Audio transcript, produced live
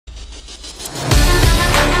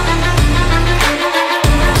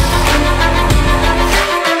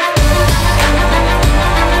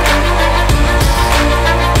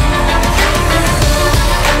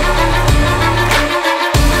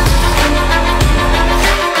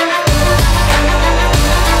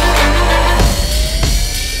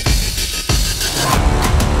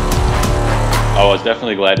I was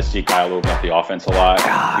definitely glad to see Kyle open up the offense a lot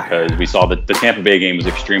because we saw that the Tampa Bay game was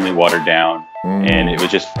extremely watered down. And it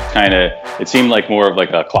was just kind of, it seemed like more of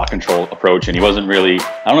like a clock control approach. And he wasn't really,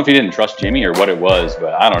 I don't know if he didn't trust Jimmy or what it was,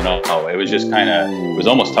 but I don't know. It was just kind of, it was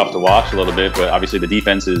almost tough to watch a little bit. But obviously the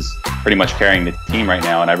defense is pretty much carrying the team right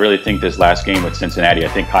now. And I really think this last game with Cincinnati, I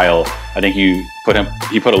think Kyle, he put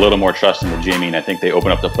a little more trust into Jimmy. And I think they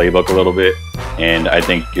opened up the playbook a little bit. And I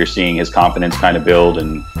think you're seeing his confidence kind of build.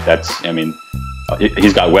 And that's, I mean,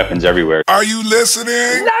 he's got weapons everywhere. Are you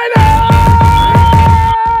listening?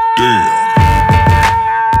 Damn.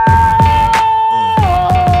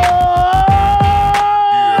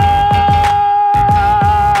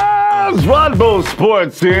 Ronbo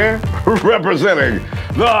Sports here, representing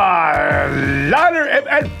the Niner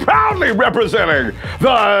and proudly representing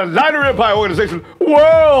the Niner Empire organization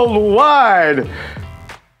worldwide,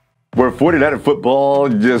 where 49er football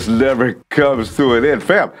just never comes to an end.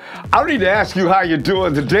 Fam, I don't need to ask you how you're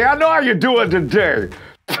doing today. I know how you're doing today.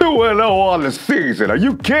 2-0 on the season. Are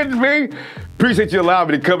you kidding me? Appreciate you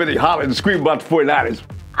allowing me to come in and holler and scream about the 49ers.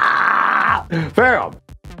 Fam,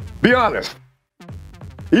 be honest.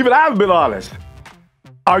 Even I've been honest.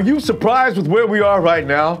 Are you surprised with where we are right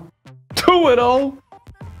now? 2-0.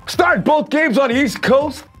 Start both games on the East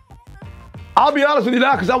Coast. I'll be honest with you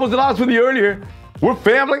now because I wasn't honest with you earlier. We're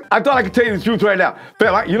family. I thought I could tell you the truth right now.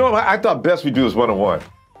 Fam, you know what? I thought best we do this one-on-one.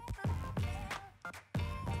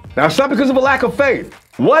 Now, it's not because of a lack of faith.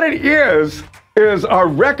 What it is our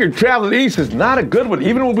record traveling east is not a good one,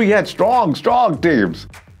 even when we had strong teams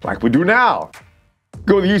like we do now.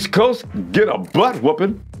 Go to the East Coast, get a butt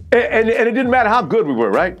whooping, and it didn't matter how good we were,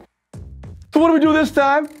 right? So what do we do this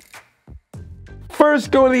time? First,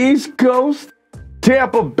 go to the East Coast,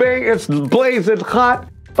 Tampa Bay, it's blazing hot,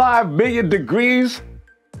 5 million degrees.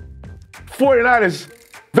 49ers,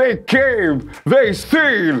 they came, they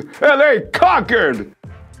seen, and they conquered.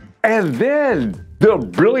 And then the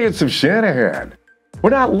brilliance of Shanahan. We're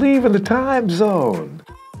not leaving the time zone.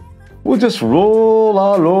 We'll just roll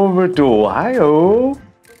all over to Ohio,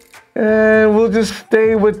 and we'll just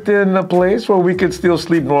stay within a place where we can still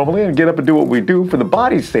sleep normally and get up and do what we do. For the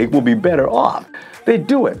body's sake, we'll be better off. They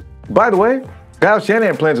do it. By the way, Kyle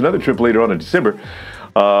Shanahan plans another trip later on in December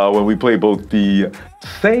when we play both the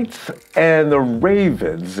Saints and the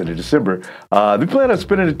Ravens in December. They plan on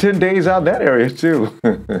spending 10 days out in that area, too.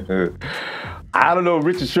 I don't know,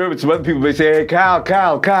 Richard Sherman, some other people may say, hey,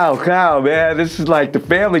 Kyle, man, this is like the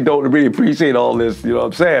family don't really appreciate all this, you know what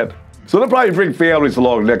I'm saying? So they'll probably bring families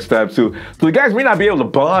along next time, too. So the guys may not be able to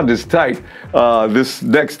bond as tight this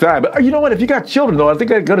next time. But you know what? If you got children, though, I think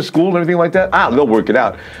they go to school and everything like that, they'll work it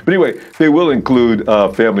out. But anyway, they will include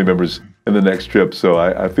family members in the next trip. So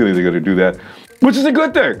I feel like they're going to do that, which is a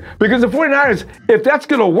good thing. Because the 49ers, if that's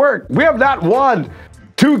going to work, we have not won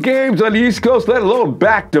 2 games on the East Coast, let alone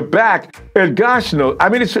back-to-back. And gosh, no, I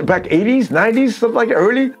mean, it's back 80s, 90s, something like that,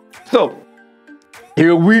 early. So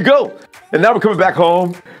here we go. And now we're coming back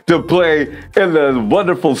home to play in the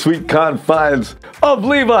wonderful, sweet confines of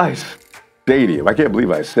Levi's Stadium. I can't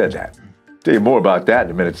believe I said that. Tell you more about that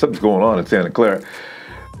in a minute. Something's going on in Santa Clara.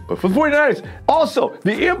 But for the 49ers, also,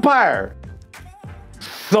 the Empire,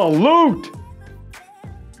 salute.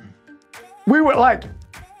 We were like,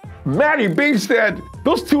 Matty B said,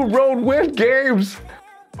 those 2 road win games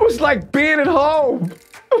was like being at home.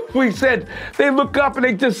 We said they look up and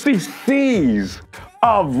they just see seas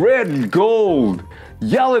of red and gold,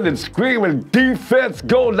 yelling and screaming, defense,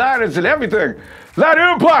 go Niners and everything. That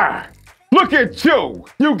Empire, look at you.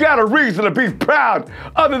 You got a reason to be proud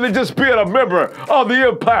other than just being a member of the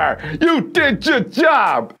Empire. You did your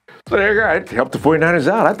job. So there you go. It helped the 49ers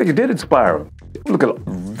out. I think it did inspire them. Look at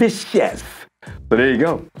vicious. So there you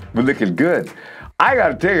go. We're looking good. I got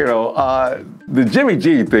to tell you, though, the Jimmy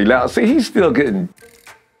G thing, now, see, he's still getting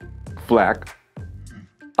flack.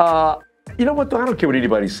 You know what, though? I don't care what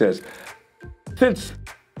anybody says. Since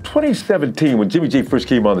 2017, when Jimmy G first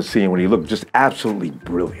came on the scene, when he looked just absolutely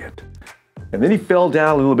brilliant, and then he fell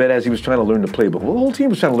down a little bit as he was trying to learn the playbook. Well, the whole team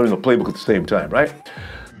was trying to learn the playbook at the same time, right?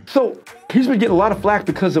 So he's been getting a lot of flack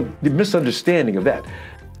because of the misunderstanding of that.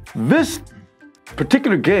 This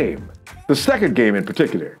particular game, the second game in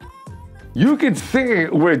particular, you can see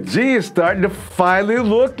where G is starting to finally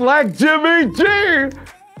look like Jimmy G.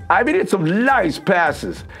 I mean, it's some nice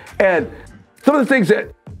passes. And some of the things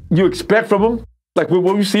that you expect from him, like what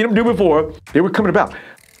we've seen him do before, they were coming about.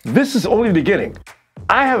 This is only the beginning.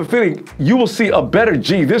 I have a feeling you will see a better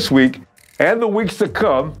G this week and the weeks to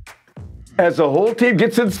come as the whole team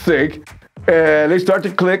gets in sync and they start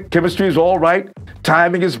to click. Chemistry is all right.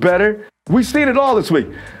 Timing is better. We've seen it all this week.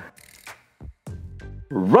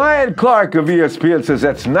 Ryan Clark of ESPN says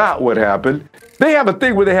that's not what happened. They have a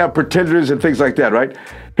thing where they have pretenders and things like that, right?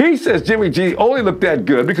 He says Jimmy G only looked that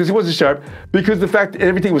good because he wasn't sharp, because the fact that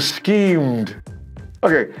everything was schemed.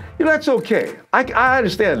 Okay, that's okay. I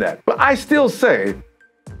understand that. But I still say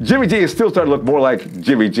Jimmy G is still starting to look more like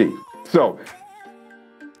Jimmy G. So,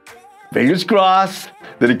 fingers crossed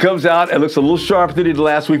that he comes out and looks a little sharper than he did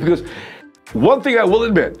last week, because one thing I will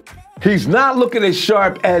admit, he's not looking as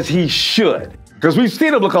sharp as he should, because we've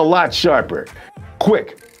seen him look a lot sharper.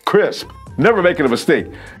 Quick, crisp, never making a mistake.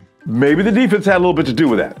 Maybe the defense had a little bit to do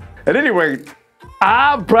with that. At any rate,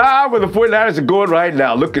 I'm proud where the 49ers are going right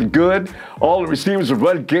now. Looking good. All the receivers are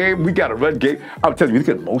run game. We got a run game. I'm telling you, look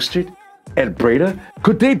at Mostert and Breida.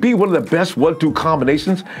 Could they be one of the best 1-2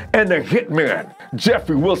 combinations? And the hitman,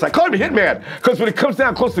 Jeffrey Wilson. I call him the hitman because when it comes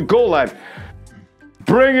down close to the goal line,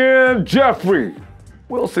 bring in Jeffrey.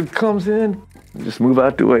 Wilson comes in. Just move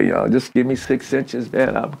out the way, y'all. Just give me 6 inches,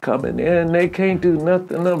 man. I'm coming in. They can't do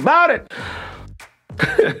nothing about it.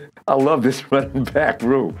 I love this running back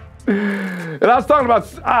room. And I was talking about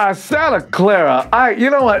Santa Clara. You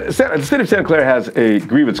know what? The city of Santa Clara has a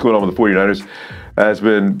grievance going on with the 49ers. Has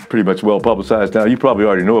been pretty much well publicized now. You probably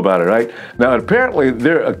already know about it, right? Now, apparently,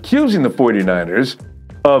 they're accusing the 49ers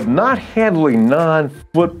of not handling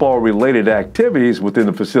non-football related activities within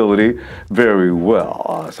the facility very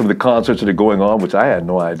well. Some of the concerts that are going on, which I had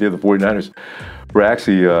no idea the 49ers were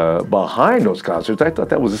actually behind those concerts. I thought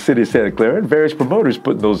that was the city of Santa Clara and various promoters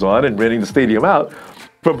putting those on and renting the stadium out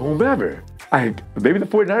from whomever. Maybe the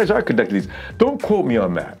 49ers are conducting these. Don't quote me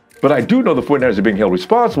on that. But I do know the 49ers are being held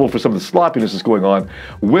responsible for some of the sloppiness that's going on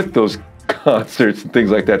with those concerts and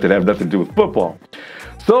things like that that have nothing to do with football.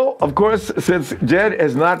 So, of course, since Jed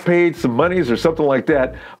has not paid some monies or something like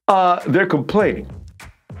that, they're complaining.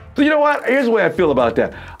 So you know what? Here's the way I feel about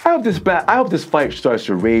that. I hope this fight starts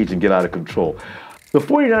to rage and get out of control. The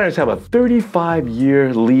 49ers have a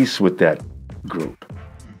 35-year lease with that group.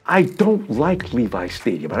 I don't like Levi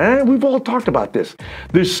Stadium. And we've all talked about this.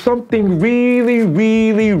 There's something really,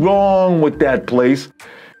 really wrong with that place.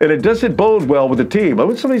 And it doesn't bode well with the team.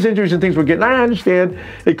 With some of these injuries and things we're getting, I understand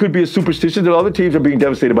it could be a superstition that other teams are being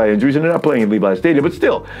devastated by injuries and they're not playing in Levi Stadium. But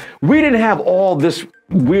still, we didn't have all this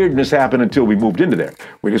weirdness happen until we moved into there.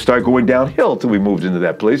 We didn't start going downhill until we moved into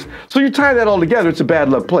that place. So you tie that all together, it's a bad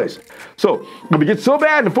luck place. So when we get so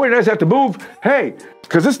bad and the 49ers have to move, hey,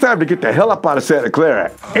 because it's time to get the hell up out of Santa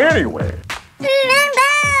Clara. Anyway. Ronbo!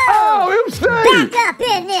 Oh, MC! Back up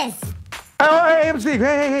in this! Oh, hey, MC.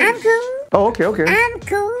 Hey. I'm cool. Oh, okay. I'm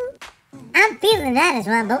cool. I'm feeling that as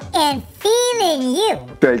Ronbo and feeling you.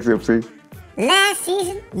 Thanks, MC. Last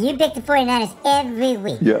season, you picked the 49ers every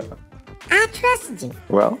week. Yeah. I trusted you.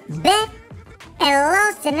 Well. Bet and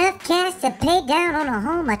lost enough cash to pay down on a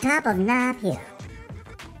home atop of Knob Hill.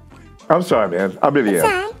 I'm sorry, man. I really am.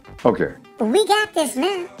 Right. Okay. But we got this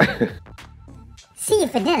now. See you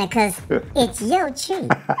for dinner, because it's your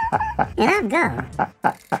treat. And I'm gone.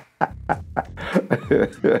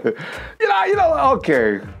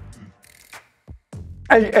 Okay.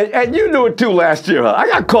 And you knew it too last year, huh? I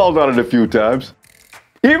got called on it a few times.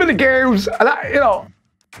 Even the games, and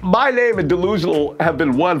my name and delusional have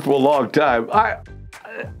been one for a long time.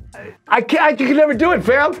 I can never do it,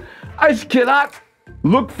 fam. I just cannot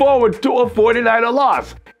look forward to a 49er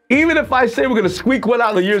loss. Even if I say we're going to squeak one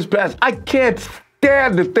out in the years past, I can't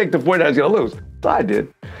stand to think the 49ers going to lose. So I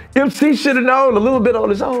did. MC should have known a little bit on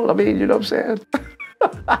his own. I mean, you know what I'm saying?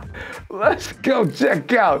 Let's go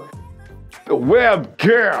check out the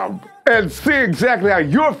webcam and see exactly how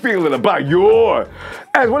you're feeling about what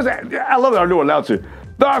is that? I love our new announcer.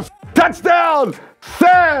 The touchdown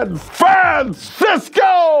San Francisco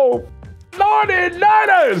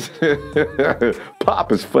 49ers.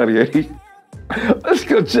 Pop is funny, ain't he? Let's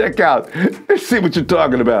go check out and see what you're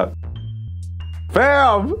talking about.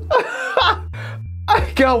 Fam,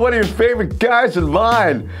 I got one of your favorite guys in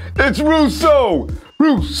mind. It's Russo.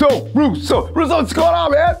 Russo, what's going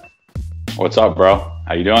on, man? What's up, bro?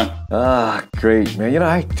 How you doing? Great, man.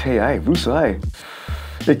 I tell you, Russo,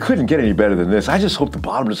 they couldn't get any better than this. I just hope the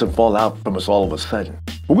bottom doesn't fall out from us all of a sudden.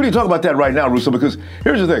 But we need to talk about that right now, Russo, because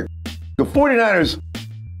here's the thing. The 49ers,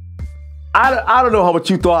 I don't know how much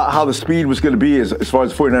you thought how the speed was going to be as far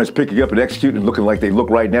as the 49ers picking up and executing and looking like they look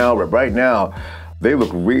right now. But right now, they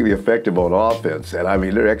look really effective on offense. And I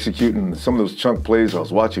mean, they're executing some of those chunk plays. I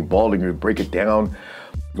was watching Baldinger break it down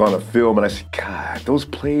on a film, and I said, God, those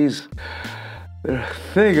plays, they're a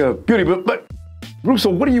thing of beauty. But Russo,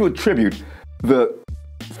 what do you attribute the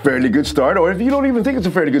fairly good start, or if you don't even think it's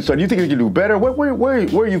a fairly good start, you think they can do better? Where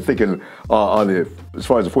are you thinking as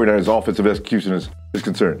far as the 49ers offensive execution is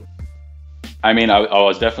concerned? I mean, I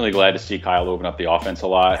was definitely glad to see Kyle open up the offense a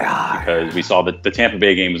lot because we saw that the Tampa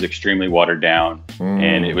Bay game was extremely watered down,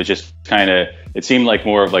 and it was just it seemed like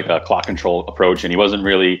more of like a clock control approach, and he wasn't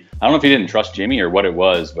really, I don't know if he didn't trust Jimmy or what it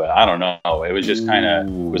was, but I don't know. It was just it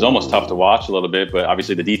was almost tough to watch a little bit, but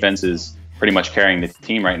obviously the defense is pretty much carrying the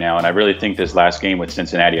team right now, and I really think this last game with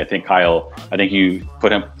Cincinnati, I think he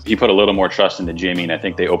put a little more trust into Jimmy, and I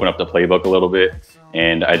think they opened up the playbook a little bit.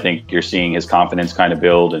 And I think you're seeing his confidence kind of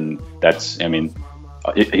build, and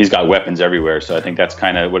he's got weapons everywhere. So I think that's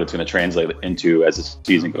kind of what it's going to translate into as the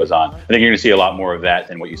season goes on. I think you're going to see a lot more of that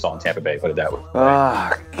than what you saw in Tampa Bay, put it that way.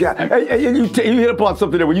 God. Hey, you hit upon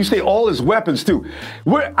something there when you say all his weapons, too.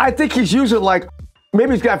 I think he's using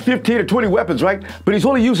maybe he's got 15 or 20 weapons, right? But he's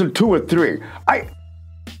only using 2 or 3.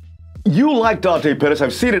 You like Dante Pettis.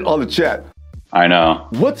 I've seen it on the chat. I know.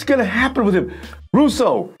 What's going to happen with him?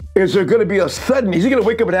 Russo, is there going to be is he going to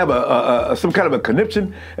wake up and have some kind of a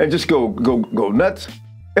conniption and just go nuts?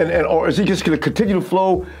 Or is he just going to continue to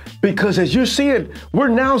flow? Because as you're seeing, we're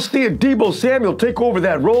now seeing Deebo Samuel take over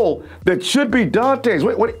that role that should be Dante's.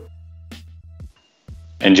 And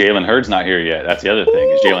Jalen Hurd's not here yet. That's the other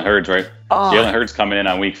thing. Is Jalen Hurd's, right? Jalen Hurd's coming in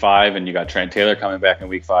on week 5, and you got Trent Taylor coming back in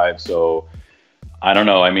week 5. So I don't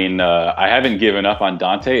know. I mean, I haven't given up on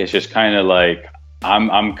Dante. It's just kind of like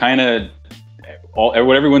I'm kind of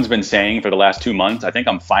what everyone's been saying for the last 2 months. I think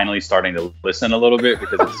I'm finally starting to listen a little bit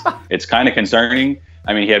because it's kind of concerning.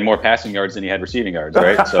 I mean, he had more passing yards than he had receiving yards,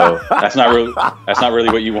 right? So that's not really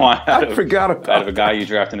what you want out of a guy you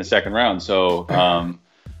draft in the 2nd round. So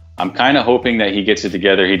I'm kind of hoping that he gets it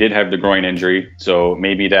together. He did have the groin injury, so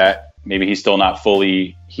maybe he's still not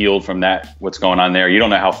fully healed from that. What's going on there? You don't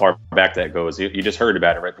know how far back that goes. You just heard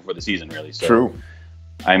about it right before the season, really. So, true.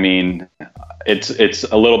 I mean, it's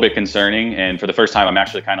a little bit concerning, and for the first time, I'm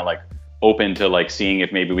actually kind of open to seeing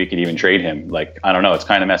if maybe we could even trade him. I don't know. It's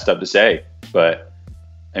kind of messed up to say, but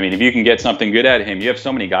I mean, if you can get something good out of him, you have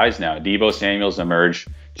so many guys now. Deebo Samuel's emerged,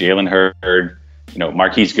 Jalen Hurd.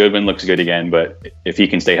 Marquise Goodwin looks good again, but if he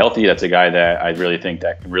can stay healthy, that's a guy that I really think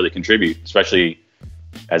that can really contribute, especially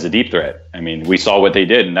as a deep threat. I mean, we saw what they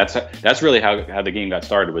did, and that's really how the game got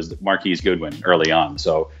started, was Marquise Goodwin early on.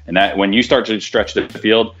 So, and that when you start to stretch the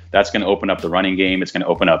field, that's going to open up the running game. It's going to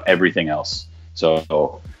open up everything else.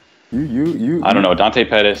 So, I don't know, Dante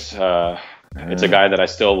Pettis. It's a guy that I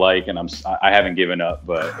still like, and I haven't given up,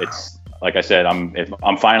 but it's like I said,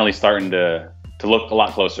 I'm finally starting to look a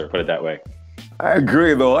lot closer. Put it that way. I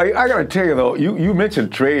agree, though. I got to tell you, though, you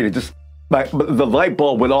mentioned trade. It just the light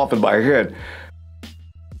bulb went off in my head.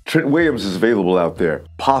 Trent Williams is available out there,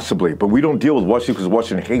 possibly, but we don't deal with Washington because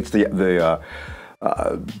Washington hates the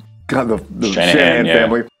Shanahan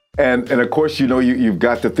family. And of course, you've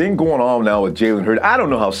got the thing going on now with Jalen Hurd. I don't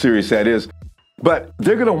know how serious that is, but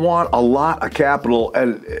they're going to want a lot of capital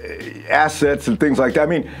and assets and things like that. I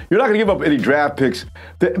mean, you're not going to give up any draft picks,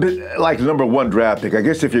 like the number 1 draft pick. I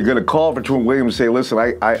guess if you're going to call for Trent Williams and say,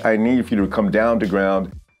 listen, I need for you to come down to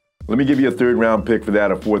ground. Let me give you a 3rd round pick for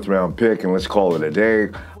that, a 4th round pick, and let's call it a day.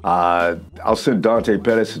 I'll send Dante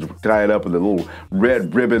Pettis to tie it up with a little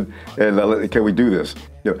red ribbon, and can we do this?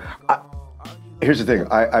 Here's the thing.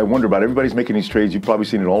 I wonder about everybody's making these trades. You've probably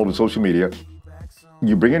seen it all over social media.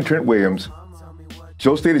 You bring in Trent Williams.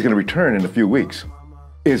 Joe Staley's going to return in a few weeks.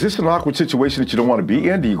 Is this an awkward situation that you don't want to be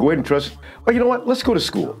in? Do you go ahead and trust? Well, you know what? Let's go to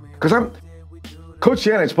school. Because Coach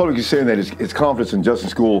Shanahan's publicly saying that his confidence in Justin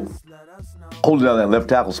School holding down that left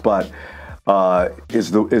tackle spot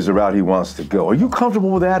is the route he wants to go. Are you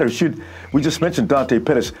comfortable with that, or should we just mention Dante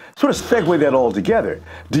Pettis? Sort of segue that all together.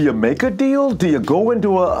 Do you make a deal? Do you go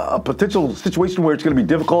into a potential situation where it's going to be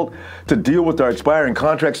difficult to deal with our expiring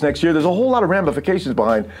contracts next year? There's a whole lot of ramifications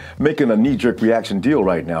behind making a knee-jerk reaction deal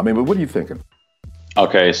right now. I mean, but what are you thinking?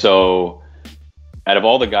 Okay, so out of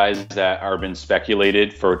all the guys that are been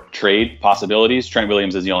speculated for trade possibilities, Trent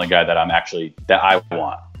Williams is the only guy that I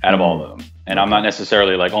want out of all of them. And I'm not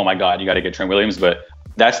necessarily like, oh my God, you got to get Trent Williams, but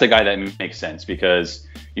that's the guy that makes sense, because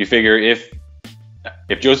you figure if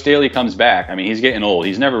Joe Staley comes back, I mean, he's getting old.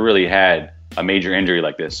 He's never really had a major injury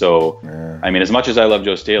like this. So, I mean, as much as I love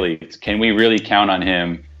Joe Staley, can we really count on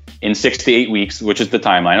him in 6 to 8 weeks, which is the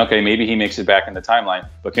timeline? Okay, maybe he makes it back in the timeline,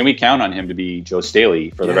 but can we count on him to be Joe Staley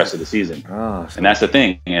for the rest of the season? And that's the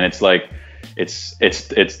thing. And it's like, it's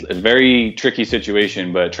a very tricky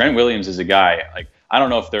situation, but Trent Williams is a guy, like, I don't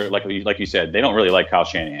know if they're like you said, they don't really like Kyle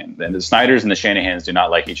Shanahan, and the Snyders and the Shanahans do not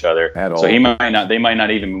like each other at all. So they might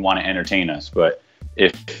not even want to entertain us. But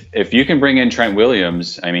if you can bring in Trent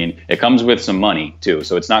Williams, I mean, it comes with some money too.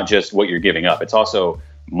 So it's not just what you're giving up; it's also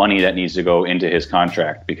money that needs to go into his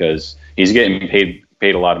contract, because he's getting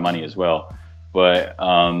paid a lot of money as well. But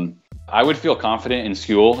I would feel confident in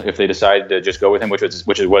Skule if they decide to just go with him, which is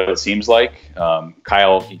what it seems like.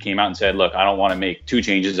 Kyle, he came out and said, look, I don't want to make 2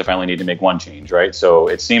 changes if I only need to make 1 change, right? So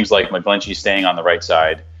it seems like McGlinchey's staying on the right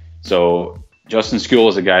side. So Justin Skule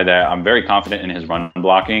is a guy that I'm very confident in his run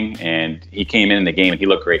blocking, and he came in the game and he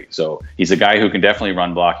looked great. So he's a guy who can definitely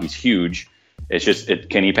run block. He's huge. It's just,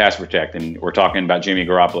 can he pass protect? And we're talking about Jimmy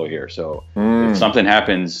Garoppolo here. So if something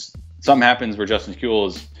happens where Justin Skule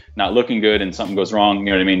is not looking good and something goes wrong, you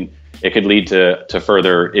know what I mean? It could lead to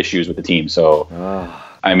further issues with the team. So,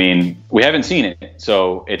 I mean, we haven't seen it,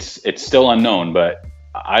 so it's still unknown. But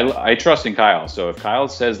I trust in Kyle. So if Kyle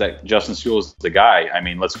says that Justin Skule is the guy, I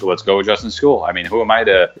mean, let's go with Justin Skule. I mean, who am I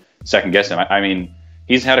to second guess him? I mean,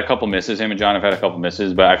 he's had a couple misses. Him and John have had a couple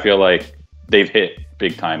misses, but I feel like they've hit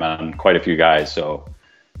big time on quite a few guys. So,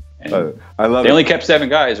 I love. They only kept 7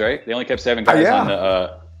 guys, right? They only kept 7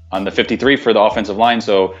 guys on the 53 for the offensive line.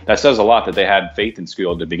 So that says a lot that they had faith in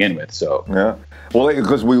Skule to begin with. So yeah, well,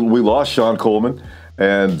 because we lost Sean Coleman,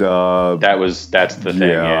 and that's the thing.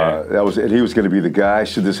 Yeah, that was it. He was going to be the guy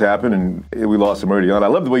should this happen, and we lost him early on. I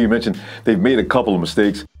love the way you mentioned they've made a couple of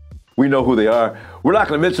mistakes. We know who they are. We're not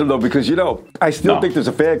going to mention them, though, because, I still think there's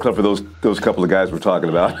a fan club for those couple of guys we're talking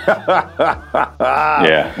about.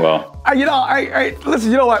 Yeah, well.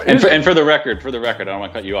 Listen, you know what? And for the record, I don't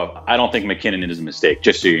want to cut you off. I don't think McKinnon is a mistake,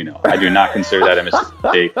 just so you know. I do not consider that a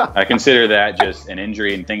mistake. I consider that just an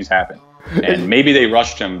injury and things happen. And maybe they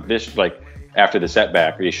rushed him after the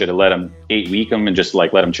setback, or you should have let him 8-week him and just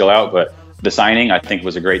let him chill out. But the signing, I think,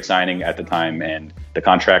 was a great signing at the time, and the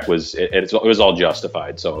contract was it was all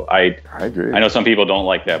justified. So I agree. I know some people don't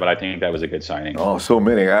like that, but I think that was a good signing. Oh, so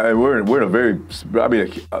many. We're in a very. I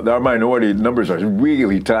mean, our minority numbers are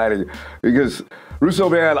really tiny because Russo,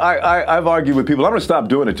 man, I've argued with people. I'm going to stop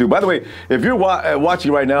doing it too. By the way, if you're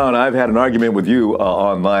watching right now and I've had an argument with you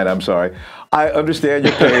online, I'm sorry. I understand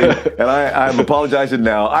your pain, and I'm apologizing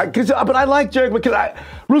now. But I like Jerick McKinnon.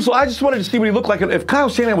 Russo, I just wanted to see what he looked like. If Kyle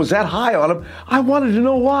Shanahan was that high on him, I wanted to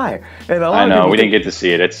know why. And I know we didn't get to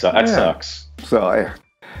see it. That sucks. So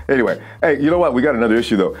anyway, hey, you know what? We got another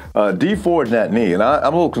issue though. Dee Ford and that knee, and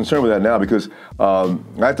I'm a little concerned with that now because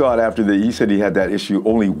I thought after he said he had that issue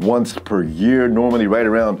only once per year, normally right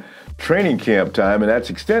around training camp time, and that's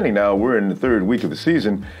extending now. We're in the 3rd week of the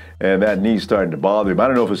season. And that knee's starting to bother him. I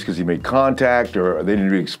don't know if it's because he made contact or they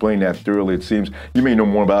didn't really explain that thoroughly, it seems. You may know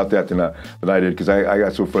more about that than I did because I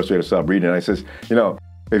got so frustrated I stopped reading it. I says, if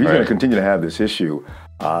he's going to continue to have this issue,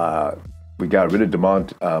 we got rid of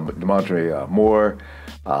Demontre Moore,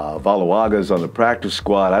 Valuaga's on the practice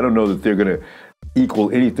squad. I don't know that they're going to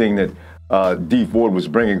equal anything that Dee Ford was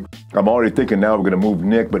bringing. I'm already thinking now we're going to move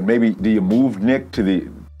Nick, but maybe do you move Nick to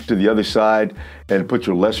the other side and put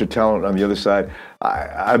your lesser talent on the other side?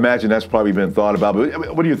 I imagine that's probably been thought about.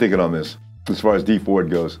 But what are you thinking on this as far as Dee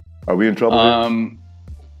Ford goes? Are we in trouble here?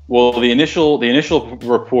 Well, the initial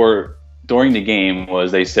report during the game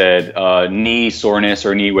was they said knee soreness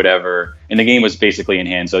or knee whatever, and the game was basically in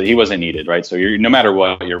hand, so he wasn't needed, right? So no matter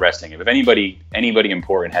what, you're resting him. If anybody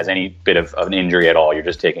important has any bit of an injury at all, you're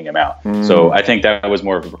just taking him out. So I think that was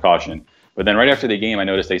more of a precaution. But then right after the game, I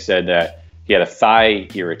noticed they said that he had a thigh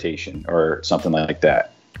irritation or something like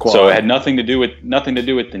that. So it had nothing to do with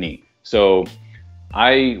the knee. So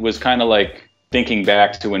I was kind of thinking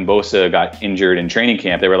back to when Bosa got injured in training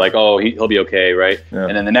camp. They were like, oh, he'll be okay, right? Yeah.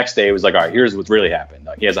 And then the next day it was like, all right, here's what's really happened.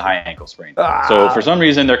 He has a high ankle sprain. So for some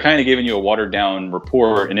reason, they're kind of giving you a watered down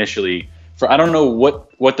report initially. I don't know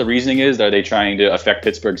what the reasoning is. Are they trying to affect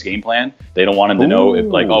Pittsburgh's game plan? They don't want him to know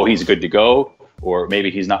if he's good to go, or maybe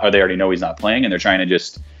he's not, or they already know he's not playing and they're trying to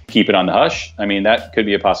just keep it on the hush. I mean, that could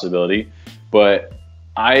be a possibility, but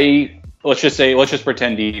let's just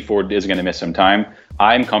pretend Dee Ford is going to miss some time.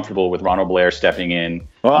 I'm comfortable with Ronald Blair stepping in.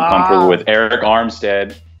 I'm comfortable with Eric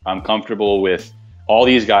Armstead. I'm comfortable with all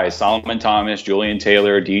these guys, Solomon Thomas, Julian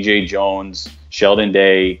Taylor, DJ Jones, Sheldon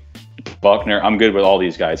Day, Buckner. I'm good with all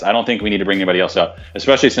these guys. I don't think we need to bring anybody else up,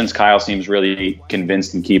 especially since Kyle seems really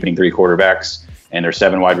convinced in keeping 3 quarterbacks and there's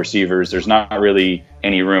 7 wide receivers. There's not really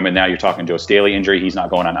any room. And now you're talking Joe Staley injury. He's not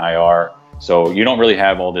going on IR. So you don't really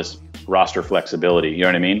have all this roster flexibility. You know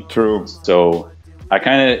what I mean? True. So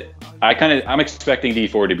I'm expecting Dee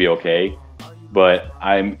Ford to be okay, but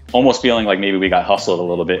I'm almost feeling like maybe we got hustled a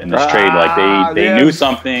little bit in this trade. Like they knew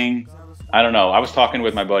something. I don't know. I was talking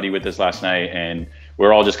with my buddy with this last night, and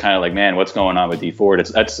we're all just kind of like, man, what's going on with Dee Ford?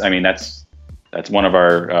 That's one of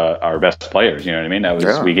our best players. You know what I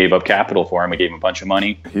mean? We gave up capital for him. We gave him a bunch of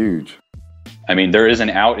money. Huge. I mean, there is an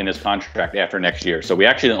out in his contract after next year. So we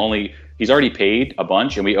actually he's already paid a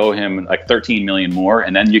bunch, and we owe him like $13 million more,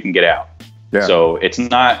 and then you can get out. Yeah. So it's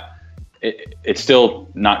not it's still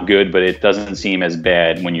not good, but it doesn't seem as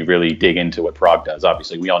bad when you really dig into what Prague does.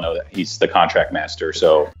 Obviously, we all know that he's the contract master.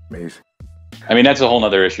 So, amazing. I mean, that's a whole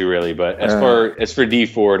other issue, really. But as for D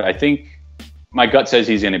Ford, I think my gut says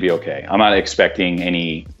he's going to be okay. I'm not expecting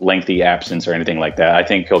any lengthy absence or anything like that. I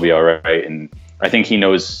think he'll be all right, and I think he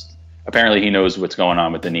knows. Apparently, he knows what's going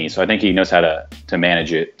on with the knee, so I think he knows how to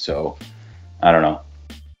manage it. So, I don't know.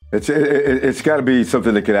 It's got to be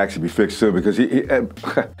something that can actually be fixed soon, because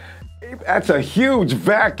that's a huge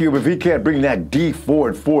vacuum if he can't bring that D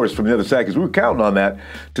forward force from the other side, because we were counting on that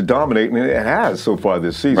to dominate, and it has so far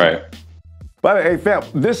this season. Right. By the way, hey, fam,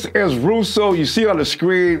 this is Russo. You see on the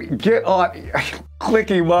screen. Get on, click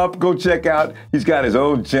him up. Go check out. He's got his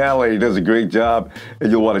own channel. He does a great job,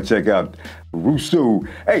 and you'll want to check out Russo.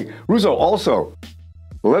 Hey, Russo, also,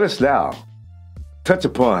 let us now touch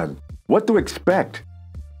upon what to expect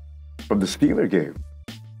from the Steeler game.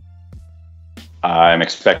 I'm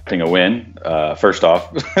expecting a win. First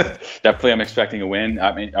off, definitely I'm expecting a win.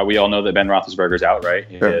 I mean, we all know that Ben Roethlisberger's out, right?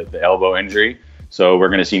 The elbow injury. So we're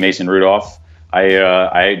going to see Mason Rudolph.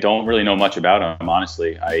 I don't really know much about him,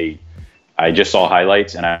 honestly. I just saw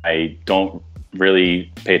highlights, and I don't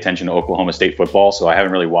really pay attention to Oklahoma State football, so I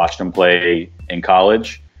haven't really watched him play in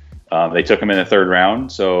college. They took him in the 3rd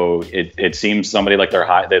round, so it seems somebody like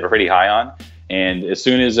they're pretty high on. And as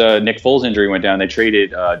soon as Nick Foles' injury went down, they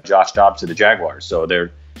traded Josh Dobbs to the Jaguars. So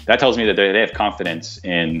that tells me that they have confidence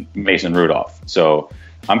in Mason Rudolph. So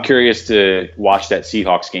I'm curious to watch that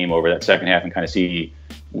Seahawks game over that second half and kind of see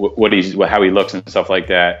how he looks and stuff like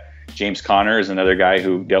that. James Conner is another guy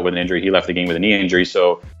who dealt with an injury. He left the game with a knee injury.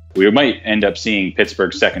 So we might end up seeing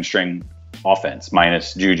Pittsburgh's second string offense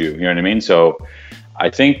minus Juju. You know what I mean? So I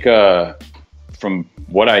think from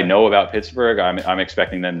what I know about Pittsburgh, I'm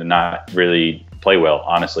expecting them to not really play well,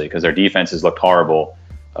 honestly, because their defenses looked horrible.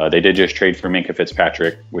 They did just trade for Minkah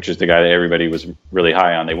Fitzpatrick, which is the guy that everybody was really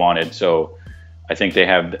high on. They wanted. So I think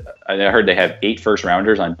I heard they have 8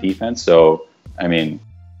 first-rounders on defense. So, I mean,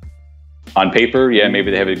 on paper, yeah, maybe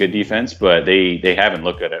they have a good defense, but they haven't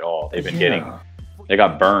looked good at all. They've been they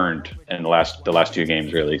got burned in the last 2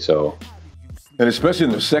 games, really. So, and especially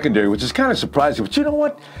in the secondary, which is kind of surprising. But you know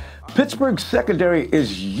what? Pittsburgh's secondary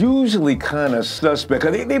is usually kind of suspect.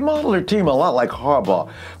 They model their team a lot like Harbaugh.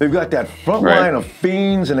 They've got that front line of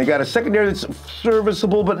fiends, and they got a secondary that's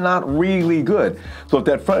serviceable but not really good. So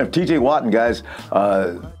if T.J. Watt and guys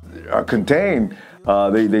are contained,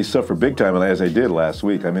 they suffer big time, as they did last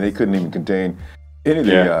week. I mean, they couldn't even contain any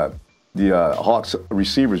of the Hawks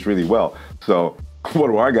receivers really well. So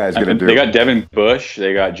what are our guys going to do? They got Devin Bush.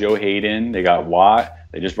 They got Joe Hayden. They got Watt.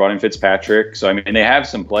 They just brought in Fitzpatrick. So, I mean, they have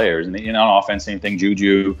some players. And on offense, same thing,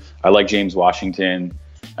 Juju. I like James Washington.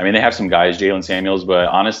 I mean, they have some guys, Jalen Samuels. But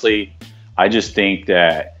honestly, I just think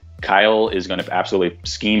that Kyle is going to absolutely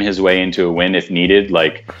scheme his way into a win if needed.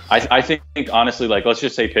 Like, I think, honestly, like, let's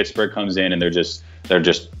just say Pittsburgh comes in and they're just,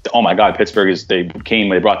 oh my God,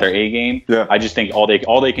 they brought their A game. Yeah. I just think all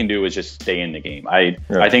they can do is just stay in the game. I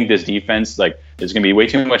think this defense, like, there's going to be way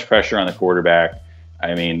too much pressure on the quarterback.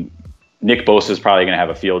 I mean, Nick Bosa is probably going to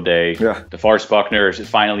have a field day. Yeah. DeForest Buckner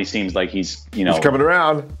finally seems like he's coming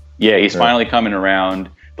around. Yeah, he's finally coming around.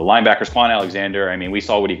 The linebackers, Quan Alexander, I mean, we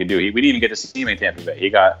saw what he could do. We didn't even get to see him in Tampa Bay.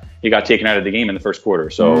 He got taken out of the game in the first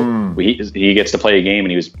quarter. So he gets to play a game,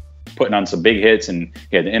 and he was putting on some big hits, and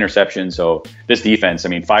he had the interception. So this defense, I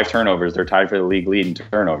mean, 5 turnovers. They're tied for the league lead in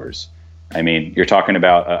turnovers. I mean, you're talking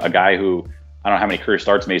about a guy who, I don't know how many career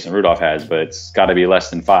starts Mason Rudolph has, but it's got to be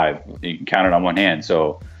less than 5. You can count it on one hand.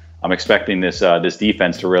 So I'm expecting this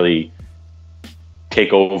defense to really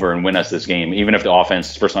take over and win us this game, even if the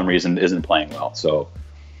offense, for some reason, isn't playing well. So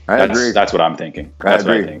I agree. That's what I'm thinking. I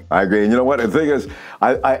agree. And you know what? The thing is,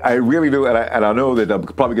 I really do, and I know that I'm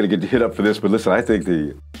probably going to get hit up for this, but listen, I think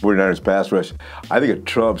the 49ers pass rush, I think it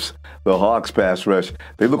trumps the Hawks pass rush.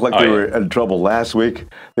 They look like they were in trouble last week.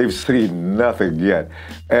 They've seen nothing yet.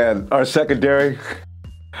 And our secondary,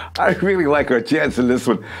 I really like our chance in this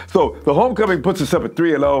one. So the homecoming puts us up at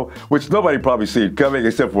 3-0, which nobody probably seen coming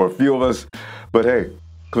except for a few of us. But hey,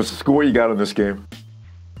 what's the score you got on this game?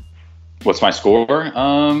 What's my score?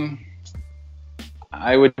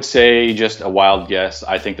 I would say, just a wild guess,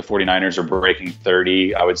 I think the 49ers are breaking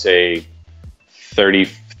 30. I would say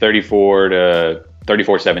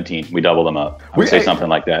 34-17. We double them up. I would say something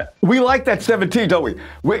like that. We like that 17, don't we?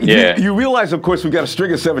 Yeah. You realize, of course, we've got a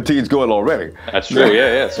string of 17s going already. That's true,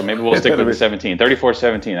 yeah. So maybe we'll stick with the 17.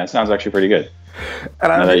 34-17. That sounds actually pretty good.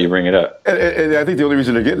 Now that you bring it up. And I think the only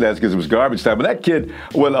reason they're getting that is because it was garbage time. But that kid,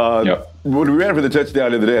 when we ran for the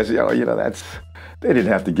touchdown the other day, I said, They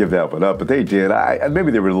didn't have to give that one up, but they did.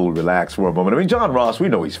 Maybe they were a little relaxed for a moment. I mean, John Ross, we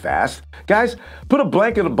know he's fast. Guys, put a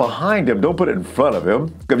blanket behind him. Don't put it in front of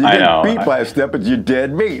him. If you get beat by a step, you're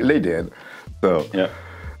dead meat. They did. So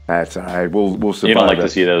that's all right. We'll survive. You don't like to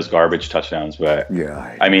see those garbage touchdowns, but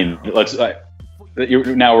yeah. I mean,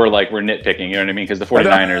 now we're nitpicking. You know what I mean? Because the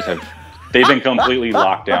 49ers they've been completely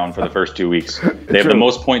locked down for the first 2 weeks. They have the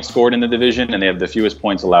most points scored in the division, and they have the fewest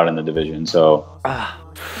points allowed in the division. So.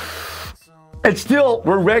 And still,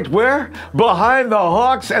 we're ranked where? Behind the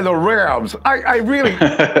Hawks and the Rams. I really...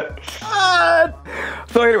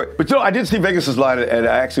 So anyway, but I did see Vegas' line, and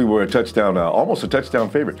I actually were a touchdown, almost a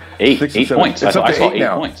touchdown favorite. 8 points. I saw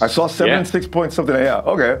 8 points. I saw 7 and 6 points, something. Yeah,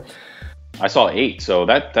 okay. I saw 8, so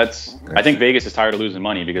that's. I think Vegas is tired of losing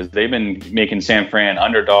money because they've been making San Fran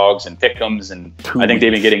underdogs and pick'ems, and I think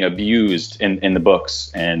they've been getting abused in the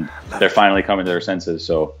books, and they're finally coming to their senses.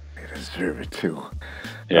 So they deserve it too.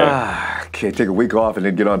 Yeah. Can't take a week off and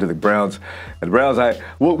then get on to the Browns. And the Browns,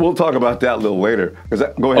 we'll talk about that a little later.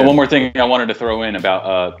 Go ahead. One more thing I wanted to throw in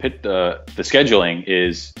about the scheduling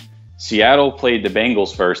is Seattle played the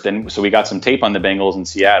Bengals first, and so we got some tape on the Bengals in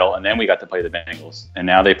Seattle, and then we got to play the Bengals. And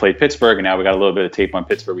now they played Pittsburgh, and now we got a little bit of tape on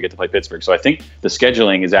Pittsburgh. We get to play Pittsburgh. So I think the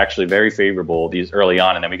scheduling is actually very favorable these early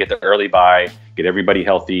on, and then we get the early bye, get everybody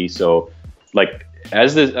healthy. So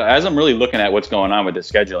as I'm really looking at what's going on with the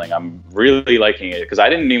scheduling, I'm really liking it because I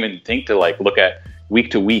didn't even think to look at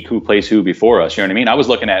week to week who plays who before us. You know what I mean? I was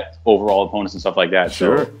looking at overall opponents and stuff like that.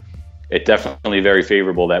 Sure. So it's definitely very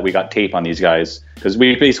favorable that we got tape on these guys because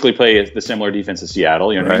we basically play the similar defense as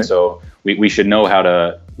Seattle. You know what I mean? So we should know how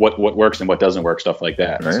to what works and what doesn't work, stuff like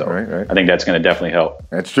that. Right. I think that's going to definitely help.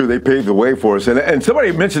 That's true. They paved the way for us. And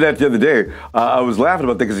somebody mentioned that the other day. I was laughing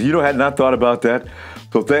about that because had not thought about that.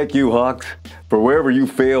 So thank you, Hawks. For wherever you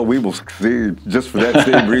fail, we will succeed. Just for that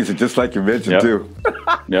same reason, just like you mentioned, too.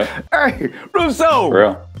 Yep. Hey,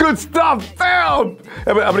 Russo. Good stuff, fam.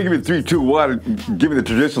 I'm going to give you 3, 2, 1. Give me the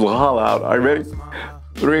traditional holla out. Are you ready?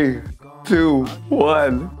 3, 2,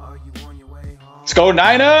 1. Let's go,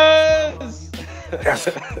 Niners! Yes.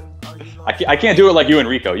 I can't do it like you and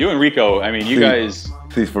Rico. You and Rico, I mean, you guys...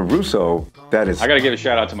 See, for Russo, that is... I got to give a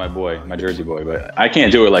shout out to my boy, my Jersey boy, but I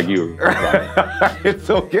can't do it like you. It's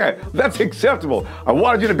okay. That's acceptable. I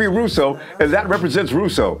wanted you to be Russo, and that represents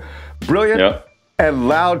Russo. Brilliant and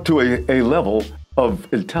loud to a level of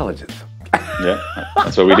intelligence. Yeah,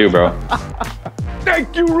 that's what we do, bro.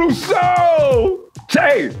 Thank you, Russo!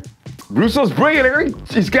 Hey, Russo's brilliant, Eric.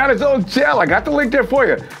 He's got his own channel. I got the link there for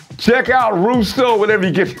you. Check out Russo whenever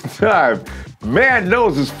you get time. Man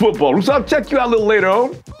knows his football. Russo, I'll check you out a little later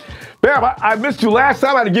on. Bam, I missed you last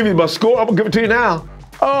time. I had to give you my score. I'm going to give it to you now.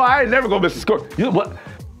 Oh, I ain't never going to miss the score. You know what?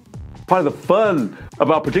 Part of the fun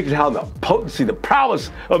about predicting how the potency, the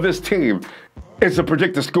prowess of this team is to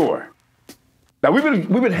predict the score. Now, we've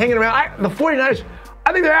been hanging around. The 49ers,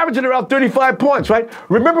 I think they're averaging around 35 points, right?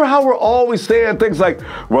 Remember how we're always saying things like,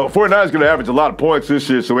 well, 49ers going to average a lot of points this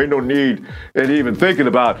year, so ain't no need in even thinking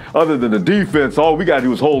about other than the defense. All we got to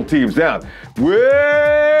do is hold teams down.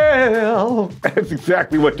 Well, that's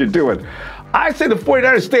exactly what you're doing. I say the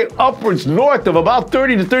 49ers stay upwards north of about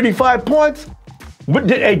 30 to 35 points. But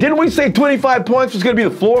didn't we say 25 points was going to be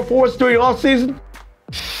the floor for us during all season?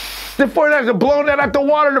 The 49ers have blown that out the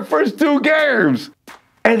water in the first 2 games.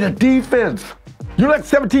 And the defense. You know that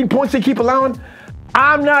 17 points they keep allowing?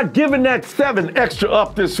 I'm not giving that 7 extra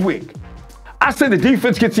up this week. I say the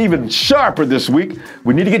defense gets even sharper this week.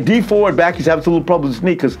 We need to get D Ford back. He's having some little problems with his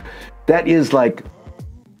knee because that is like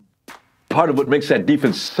part of what makes that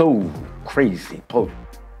defense so crazy potent.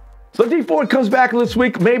 So D Ford comes back this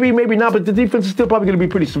week. Maybe, maybe not, but the defense is still probably going to be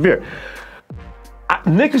pretty severe.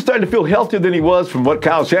 Nick is starting to feel healthier than he was from what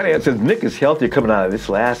Kyle Shanahan says. Nick is healthier coming out of this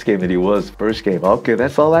last game than he was first game. Okay,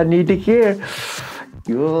 that's all I need to hear.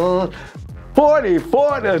 44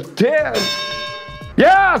 to 10.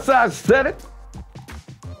 Yes, I said it.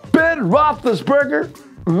 Ben Roethlisberger,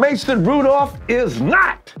 Mason Rudolph is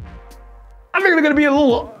not. I think they're going to be a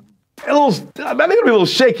little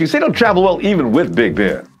shaky. They don't travel well even with Big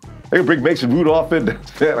Ben. They can bring Mason Rudolph into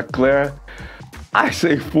Santa Clara. I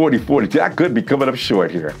say 40-40. I could be coming up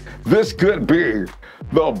short here. This could be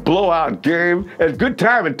the blowout game, and good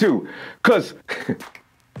timing too, because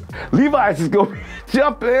Levi's is going to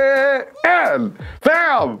jump in.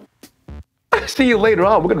 Fam, I'll see you later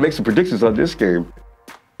on. We're going to make some predictions on this game.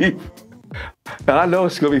 And I know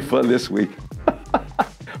it's going to be fun this week.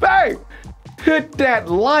 Hey, hit that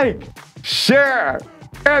like, share,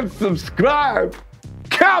 and subscribe.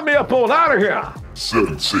 Count me up on out of here.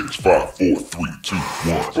 7, 6, 5, 4, 3, 2, 1. Your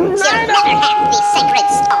mother had the sacred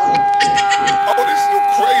stone. Oh, this is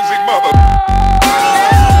crazy.